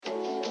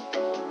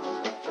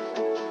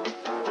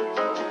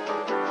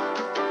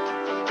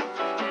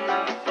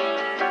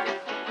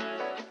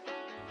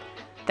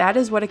That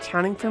is what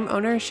accounting firm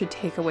owners should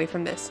take away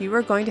from this. You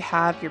are going to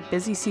have your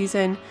busy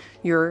season,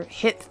 your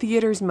hit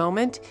theaters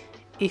moment.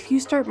 If you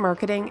start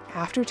marketing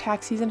after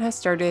tax season has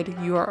started,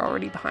 you are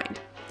already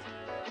behind.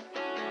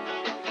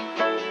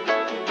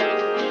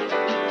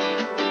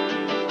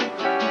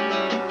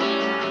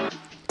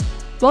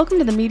 Welcome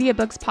to the Media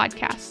Books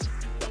Podcast,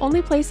 the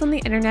only place on the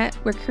internet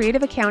where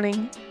creative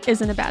accounting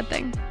isn't a bad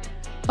thing.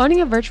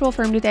 Owning a virtual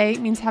firm today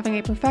means having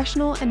a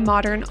professional and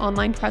modern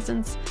online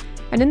presence,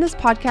 and in this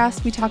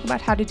podcast, we talk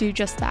about how to do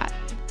just that.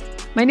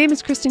 My name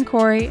is Kristen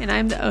Corey, and I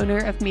am the owner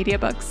of Media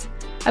Books,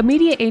 a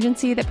media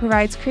agency that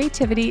provides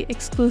creativity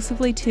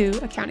exclusively to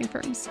accounting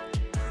firms.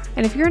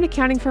 And if you're an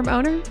accounting firm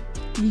owner,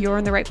 you're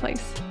in the right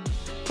place.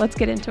 Let's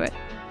get into it.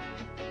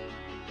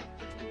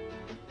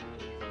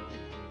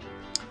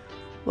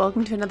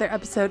 Welcome to another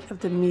episode of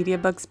the Media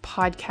Books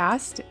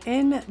Podcast.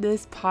 In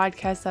this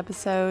podcast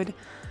episode,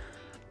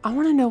 I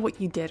want to know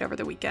what you did over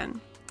the weekend.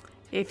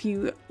 If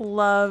you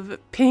love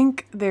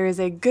pink, there is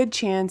a good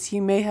chance you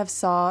may have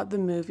saw the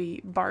movie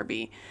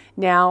Barbie.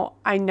 Now,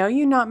 I know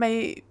you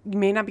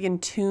may not be in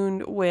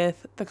tune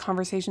with the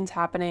conversations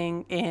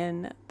happening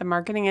in the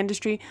marketing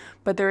industry,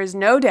 but there is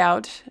no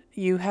doubt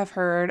you have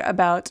heard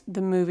about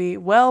the movie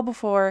well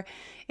before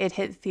it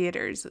hit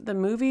theaters. The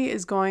movie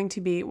is going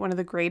to be one of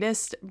the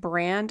greatest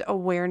brand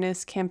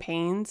awareness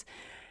campaigns,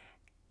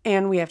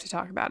 and we have to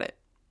talk about it.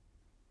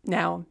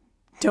 Now,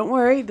 don't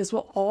worry, this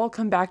will all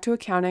come back to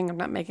accounting. I'm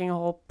not making a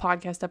whole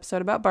podcast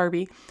episode about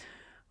Barbie.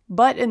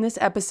 But in this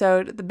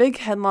episode, the big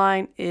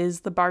headline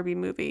is the Barbie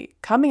movie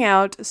coming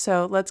out.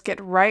 So let's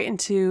get right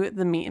into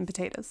the meat and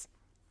potatoes.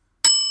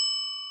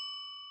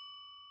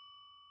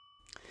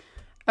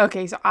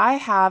 Okay, so I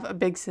have a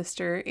big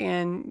sister,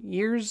 and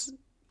years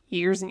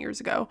and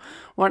years ago,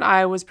 when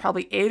I was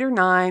probably 8 or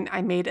 9,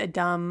 I made a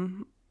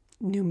dumb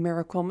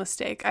numerical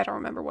mistake. I don't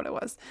remember what it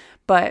was,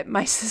 but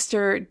my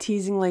sister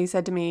teasingly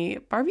said to me,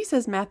 "Barbie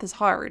says math is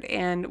hard."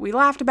 And we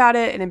laughed about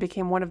it, and it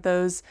became one of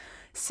those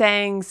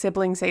sayings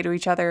siblings say to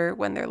each other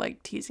when they're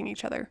like teasing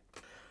each other.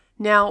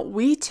 Now,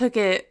 we took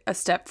it a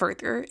step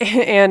further,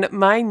 and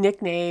my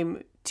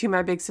nickname to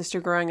my big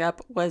sister growing up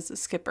was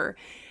Skipper.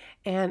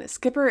 And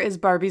Skipper is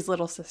Barbie's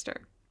little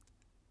sister.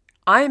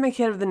 I am a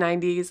kid of the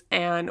 90s,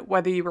 and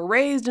whether you were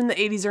raised in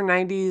the 80s or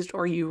 90s,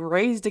 or you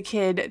raised a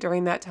kid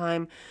during that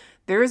time,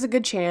 there is a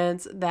good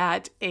chance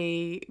that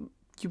you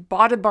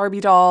bought a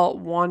Barbie doll,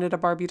 wanted a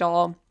Barbie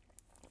doll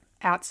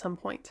at some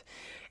point.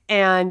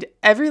 And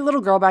every little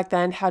girl back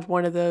then had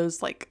one of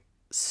those like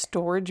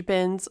storage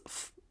bins,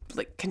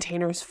 like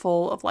containers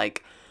full of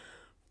like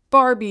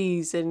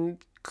Barbies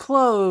and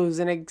clothes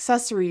and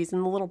accessories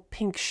and the little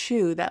pink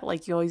shoe that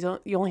like you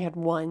only had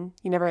one,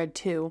 you never had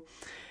two.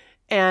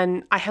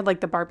 And I had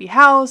like the Barbie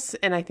house,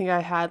 and I think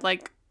I had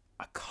like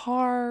a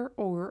car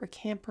or a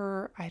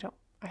camper. I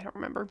don't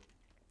remember.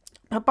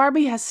 But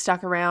Barbie has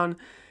stuck around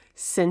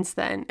since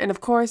then. And of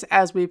course,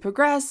 as we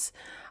progress,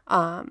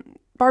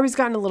 Barbie's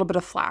gotten a little bit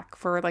of flack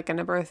for like a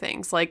number of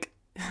things, like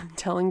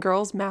telling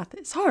girls math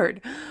is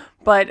hard.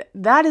 But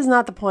that is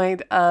not the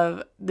point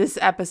of this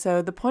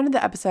episode. The point of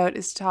the episode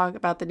is to talk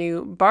about the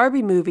new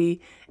Barbie movie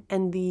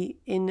and the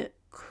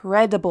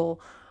incredible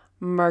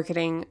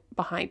marketing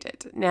behind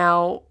it.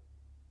 Now,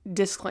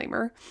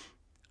 disclaimer,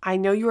 I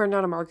know you are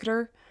not a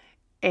marketer,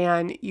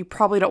 and you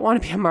probably don't want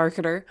to be a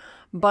marketer,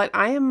 but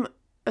I am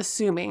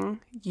assuming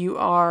you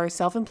are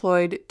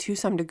self-employed to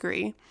some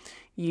degree,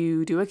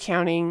 you do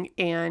accounting,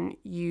 and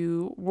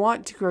you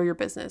want to grow your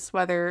business,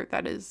 whether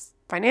that is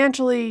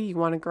financially, you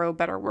want to grow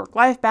better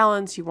work-life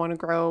balance, you want to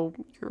grow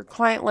your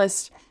client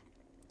list,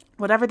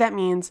 whatever that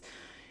means.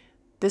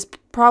 This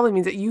probably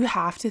means that you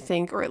have to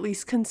think or at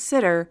least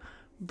consider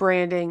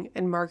branding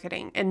and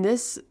marketing. And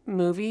this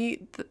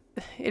movie,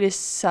 it is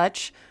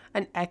such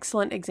an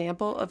excellent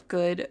example of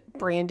good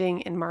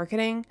branding and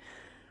marketing.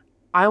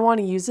 I want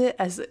to use it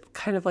as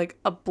kind of like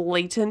a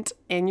blatant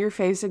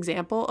in-your-face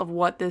example of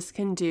what this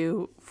can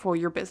do for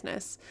your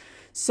business.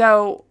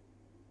 So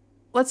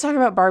let's talk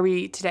about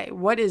Barbie today.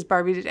 What is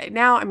Barbie today?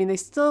 Now, I mean, they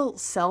still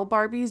sell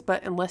Barbies,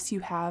 but unless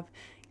you have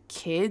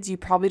kids, you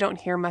probably don't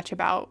hear much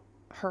about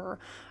her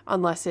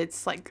unless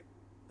it's like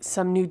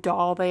some new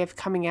doll they have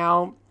coming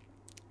out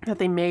that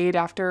they made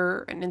after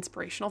an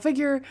inspirational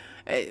figure,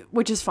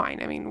 which is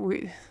fine. I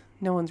mean,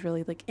 no one's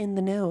really like in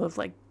the know of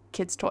like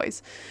kids'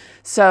 toys.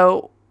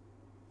 So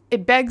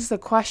it begs the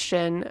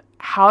question,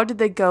 how did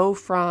they go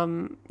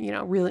from,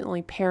 really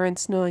only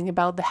parents knowing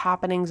about the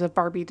happenings of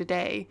Barbie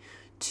today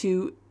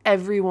to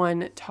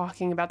everyone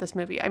talking about this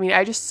movie? I mean,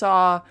 I just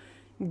saw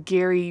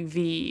Gary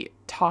Vee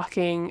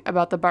talking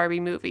about the Barbie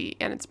movie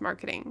and its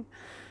marketing.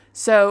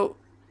 So,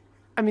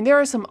 I mean, there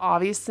are some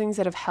obvious things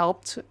that have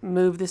helped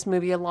move this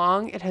movie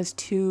along. It has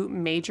 2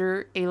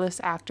 major A-list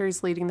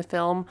actors leading the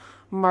film,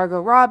 Margot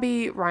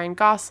Robbie, Ryan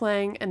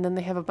Gosling, and then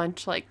they have a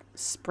bunch like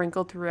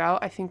sprinkled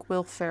throughout. I think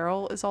Will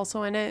Ferrell is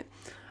also in it.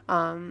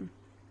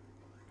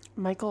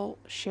 Michael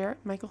Cera,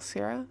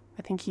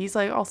 I think he's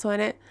like also in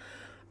it.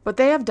 But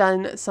they have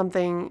done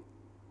something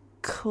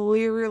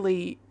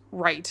clearly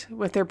right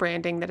with their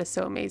branding that is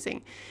so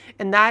amazing.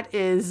 And that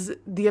is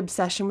the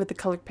obsession with the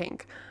color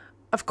pink.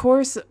 Of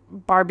course,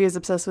 Barbie is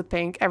obsessed with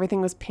pink.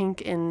 Everything was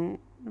pink in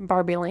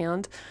Barbie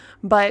Land,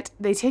 but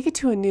they take it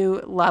to a new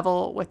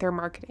level with their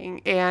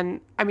marketing.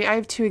 And I mean, I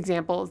have two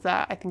examples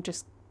that I think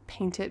just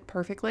paint it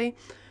perfectly.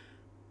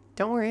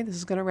 Don't worry, this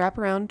is going to wrap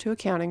around to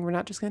accounting. We're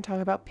not just going to talk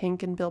about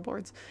pink and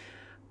billboards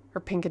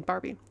or pink and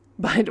Barbie.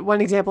 But one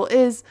example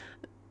is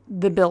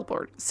the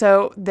billboard.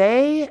 So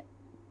they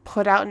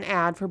put out an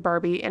ad for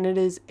Barbie, and it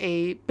is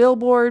a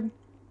billboard.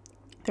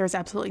 There's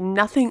absolutely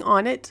nothing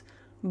on it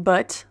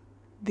but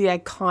the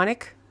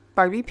iconic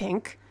Barbie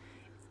pink.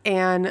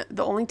 And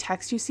the only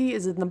text you see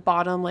is in the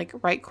bottom, like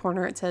right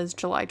corner. It says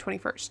July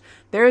 21st.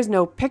 There is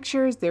no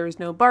pictures. There is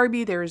no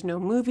Barbie. There is no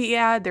movie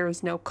ad. There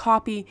is no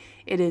copy.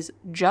 It is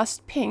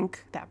just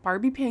pink, that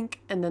Barbie pink,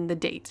 and then the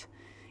date.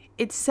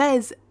 It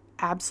says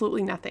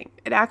absolutely nothing.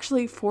 It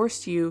actually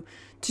forced you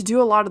to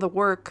do a lot of the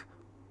work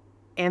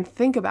and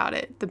think about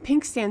it. The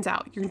pink stands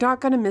out. You're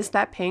not going to miss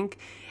that pink.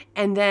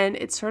 And then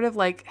it's sort of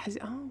like,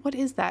 oh, what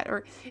is that?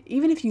 Or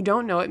even if you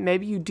don't know it,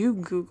 maybe you do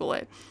Google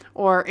it.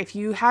 Or if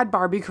you had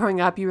Barbie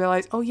growing up, you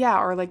realize, oh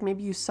yeah, or like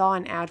maybe you saw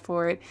an ad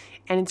for it.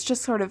 And it's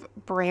just sort of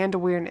brand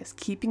awareness,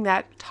 keeping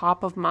that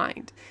top of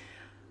mind.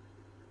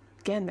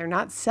 Again, they're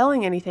not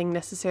selling anything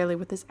necessarily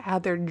with this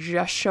ad. They're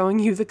just showing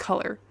you the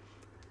color.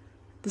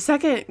 The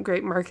second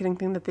great marketing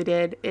thing that they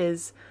did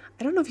is,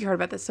 I don't know if you heard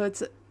about this. So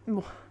it's,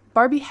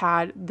 Barbie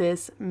had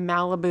this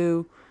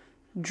Malibu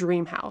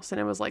dream house, and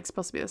it was like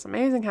supposed to be this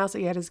amazing house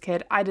that you had as a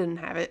kid. I didn't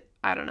have it.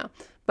 I don't know.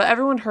 But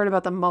everyone heard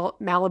about the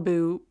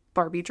Malibu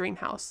Barbie dream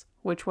house,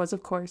 which was,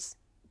 of course,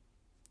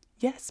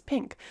 yes,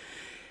 pink.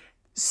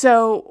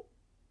 So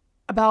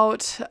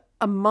about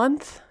a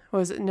month,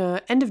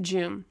 end of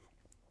June,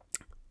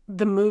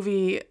 the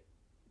movie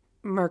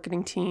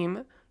marketing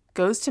team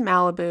goes to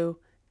Malibu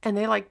and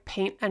they like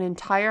paint an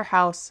entire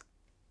house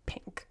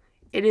pink.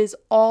 It is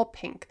all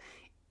pink.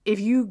 If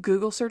you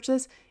Google search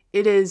this,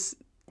 it is,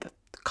 the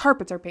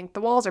carpets are pink,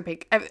 the walls are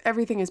pink,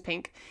 everything is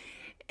pink.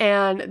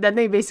 And then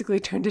they basically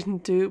turned it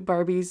into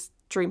Barbie's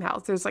dream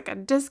house. There's like a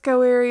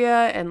disco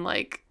area and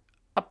like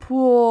a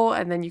pool,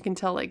 and then you can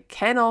tell like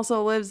Ken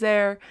also lives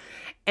there.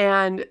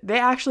 And they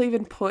actually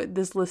even put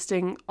this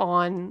listing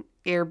on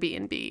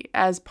Airbnb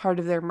as part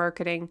of their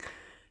marketing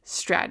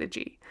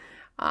strategy,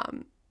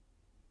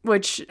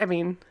 which, I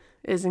mean,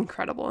 is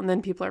incredible. And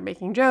then people are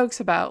making jokes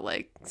about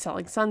like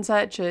selling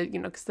Sunset to,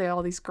 because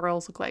all these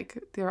girls look like,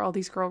 there are all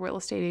these girl real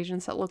estate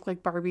agents that look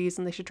like Barbies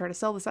and they should try to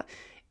sell this.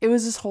 It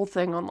was this whole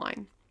thing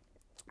online.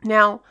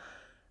 Now,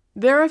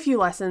 there are a few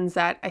lessons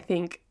that I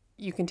think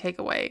you can take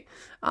away.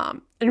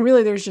 And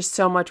really there's just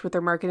so much with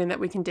their marketing that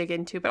we can dig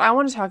into, but I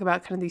want to talk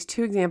about kind of these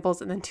two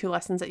examples and then two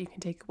lessons that you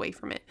can take away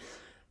from it.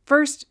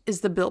 First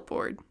is the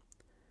billboard.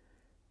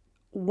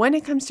 When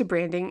it comes to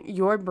branding,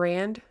 your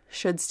brand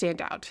should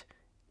stand out.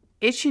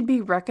 It should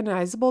be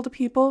recognizable to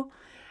people.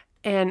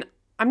 And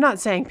I'm not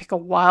saying pick a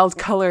wild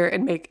color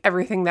and make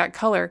everything that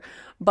color,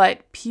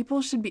 but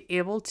people should be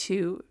able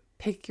to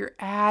pick your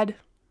ad,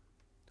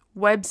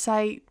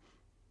 website,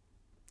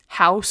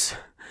 house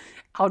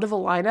out of a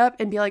lineup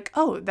and be like,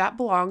 oh, that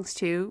belongs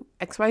to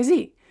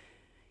XYZ.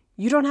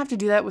 You don't have to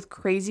do that with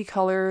crazy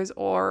colors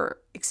or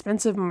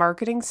expensive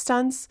marketing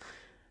stunts.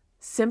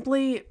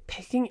 Simply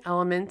picking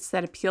elements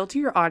that appeal to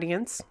your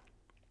audience.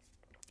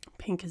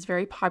 Pink is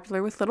very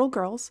popular with little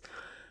girls.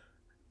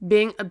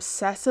 Being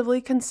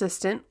obsessively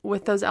consistent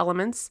with those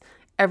elements.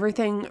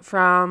 Everything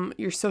from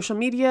your social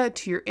media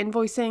to your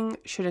invoicing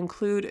should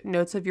include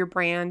notes of your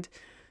brand.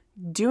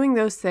 Doing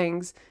those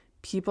things,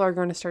 people are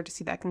going to start to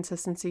see that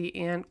consistency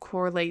and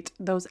correlate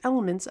those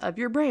elements of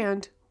your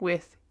brand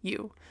with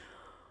you.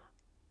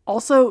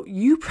 Also,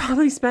 you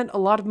probably spent a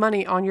lot of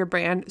money on your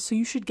brand, so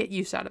you should get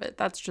use out of it.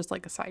 That's just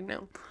like a side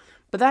note.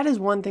 But that is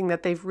one thing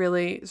that they've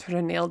really sort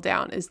of nailed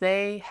down, is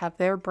they have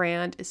their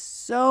brand is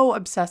so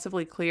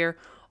obsessively clear.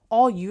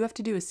 All you have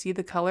to do is see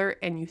the color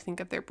and you think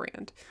of their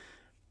brand.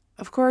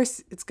 Of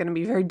course, it's going to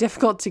be very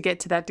difficult to get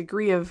to that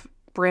degree of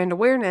brand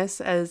awareness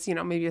as,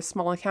 maybe a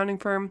small accounting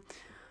firm,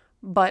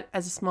 but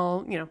as a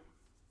small,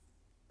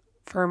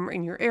 firm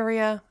in your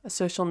area, a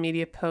social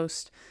media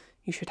post,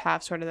 you should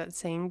have sort of that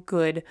same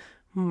good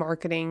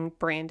marketing,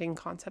 branding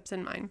concepts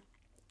in mind.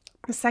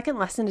 The second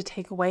lesson to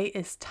take away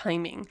is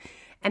timing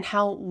and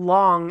how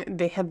long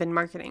they have been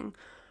marketing.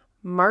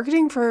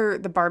 Marketing for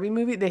the Barbie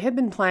movie, they had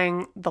been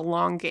playing the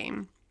long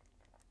game.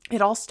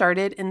 It all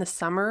started in the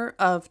summer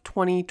of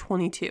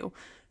 2022.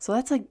 So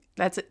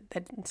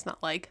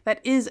that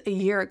is a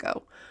year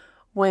ago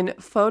when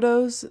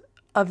photos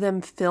of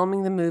them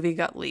filming the movie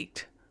got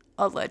leaked,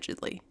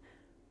 allegedly.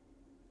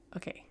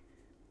 Okay,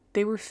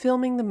 they were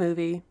filming the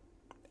movie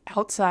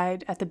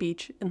outside at the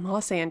beach in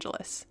Los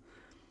Angeles.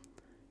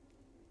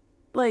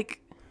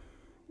 Like,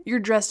 you're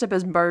dressed up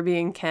as Barbie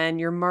and Ken,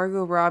 you're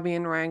Margot Robbie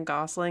and Ryan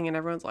Gosling, and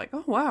everyone's like,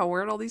 oh wow,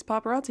 where'd all these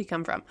paparazzi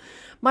come from?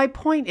 My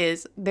point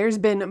is, there's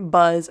been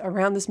buzz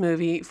around this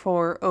movie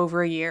for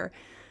over a year.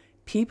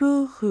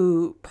 People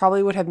who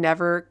probably would have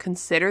never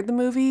considered the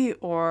movie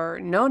or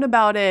known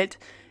about it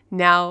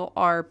now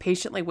are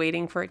patiently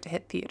waiting for it to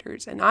hit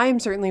theaters. And I am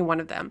certainly one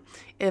of them.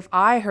 If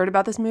I heard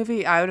about this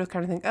movie, I would have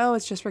kind of think, oh,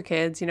 it's just for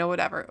kids,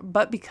 whatever.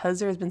 But because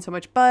there's been so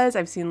much buzz,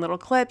 I've seen little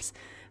clips,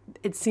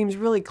 it seems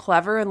really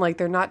clever and like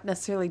they're not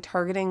necessarily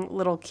targeting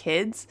little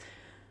kids.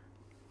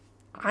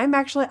 I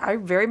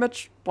very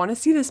much want to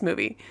see this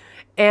movie.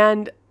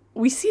 And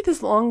we see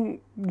this long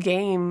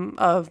game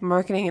of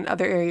marketing in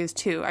other areas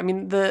too. I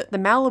mean, the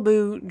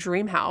Malibu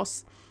Dream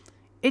House,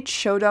 it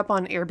showed up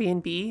on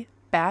Airbnb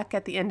back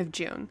at the end of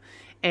June.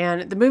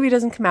 And the movie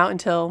doesn't come out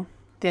until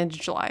the end of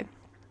July.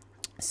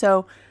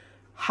 So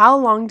how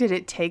long did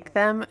it take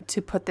them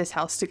to put this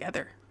house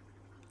together?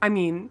 I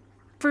mean,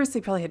 first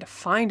they probably had to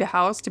find a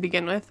house to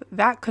begin with.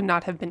 That could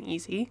not have been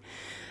easy.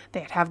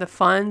 They'd have the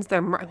funds.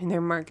 Their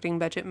marketing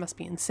budget must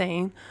be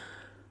insane.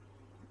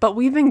 But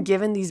we've been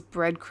given these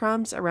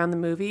breadcrumbs around the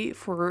movie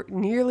for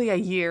nearly a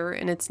year,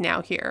 and it's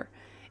now here.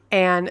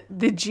 And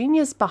the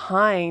genius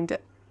behind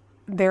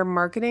their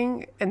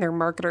marketing and their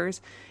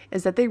marketers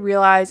is that they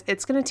realize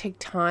it's going to take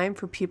time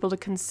for people to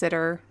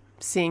consider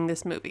seeing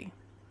this movie.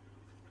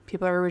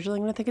 People are originally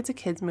going to think it's a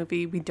kids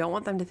movie. We don't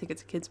want them to think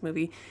it's a kids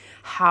movie.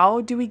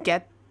 How do we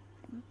get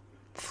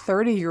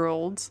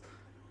 30-year-olds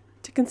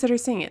to consider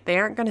seeing it? They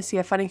aren't going to see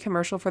a funny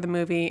commercial for the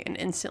movie and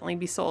instantly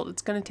be sold.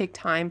 It's going to take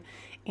time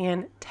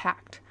and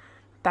tact.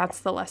 That's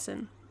the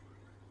lesson.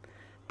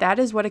 That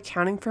is what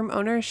accounting firm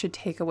owners should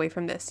take away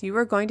from this. You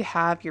are going to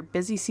have your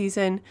busy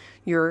season,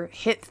 your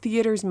hit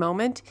theaters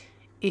moment.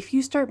 If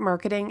you start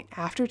marketing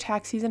after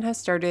tax season has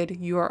started,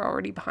 you are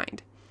already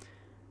behind.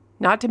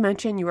 Not to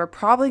mention, you are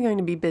probably going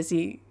to be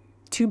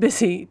too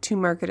busy to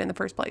market in the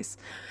first place.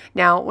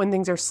 Now, when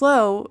things are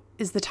slow,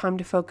 is the time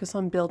to focus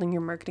on building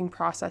your marketing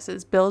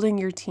processes, building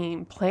your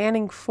team,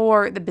 planning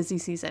for the busy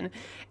season.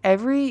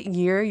 Every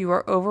year you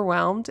are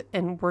overwhelmed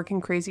and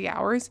working crazy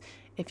hours.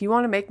 If you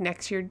want to make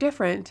next year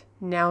different,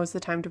 now is the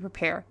time to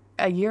prepare.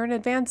 A year in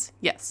advance?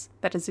 Yes,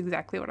 that is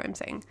exactly what I'm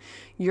saying.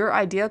 Your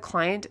ideal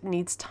client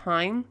needs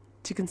time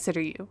to consider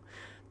you.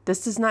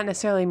 This does not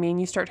necessarily mean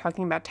you start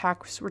talking about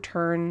tax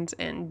returns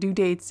and due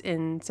dates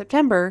in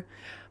September,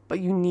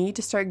 but you need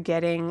to start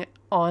getting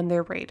on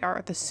their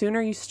radar. The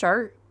sooner you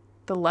start,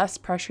 the less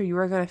pressure you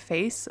are going to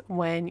face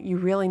when you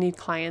really need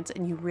clients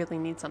and you really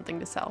need something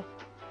to sell.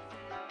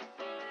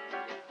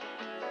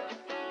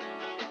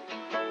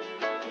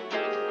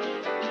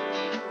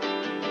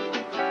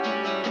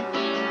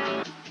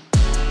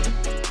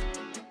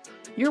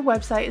 Your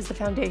website is the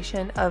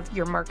foundation of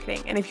your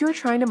marketing. And if you're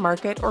trying to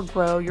market or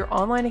grow your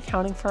online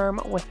accounting firm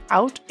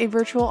without a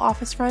virtual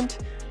office front,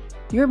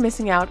 you're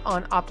missing out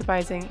on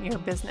optimizing your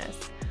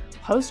business.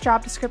 Post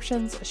job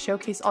descriptions,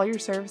 showcase all your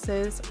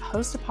services,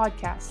 host a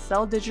podcast,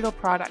 sell digital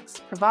products,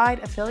 provide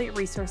affiliate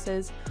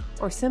resources,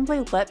 or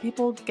simply let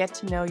people get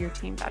to know your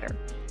team better.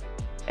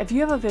 If you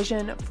have a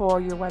vision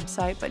for your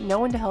website but no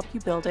one to help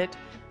you build it,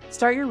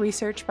 start your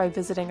research by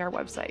visiting our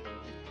website.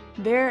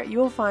 There, you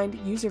will find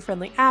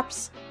user-friendly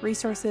apps,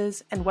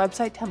 resources, and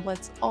website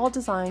templates all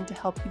designed to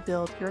help you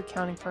build your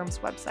accounting firm's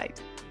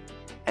website.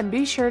 And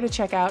be sure to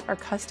check out our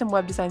custom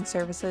web design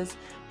services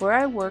where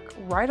I work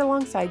right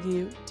alongside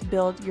you to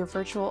build your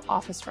virtual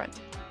office front.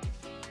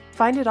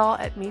 Find it all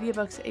at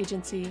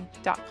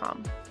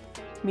MediaBooksAgency.com.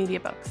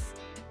 MediaBooks,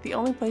 the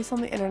only place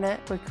on the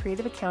internet where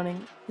creative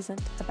accounting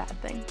isn't a bad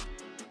thing.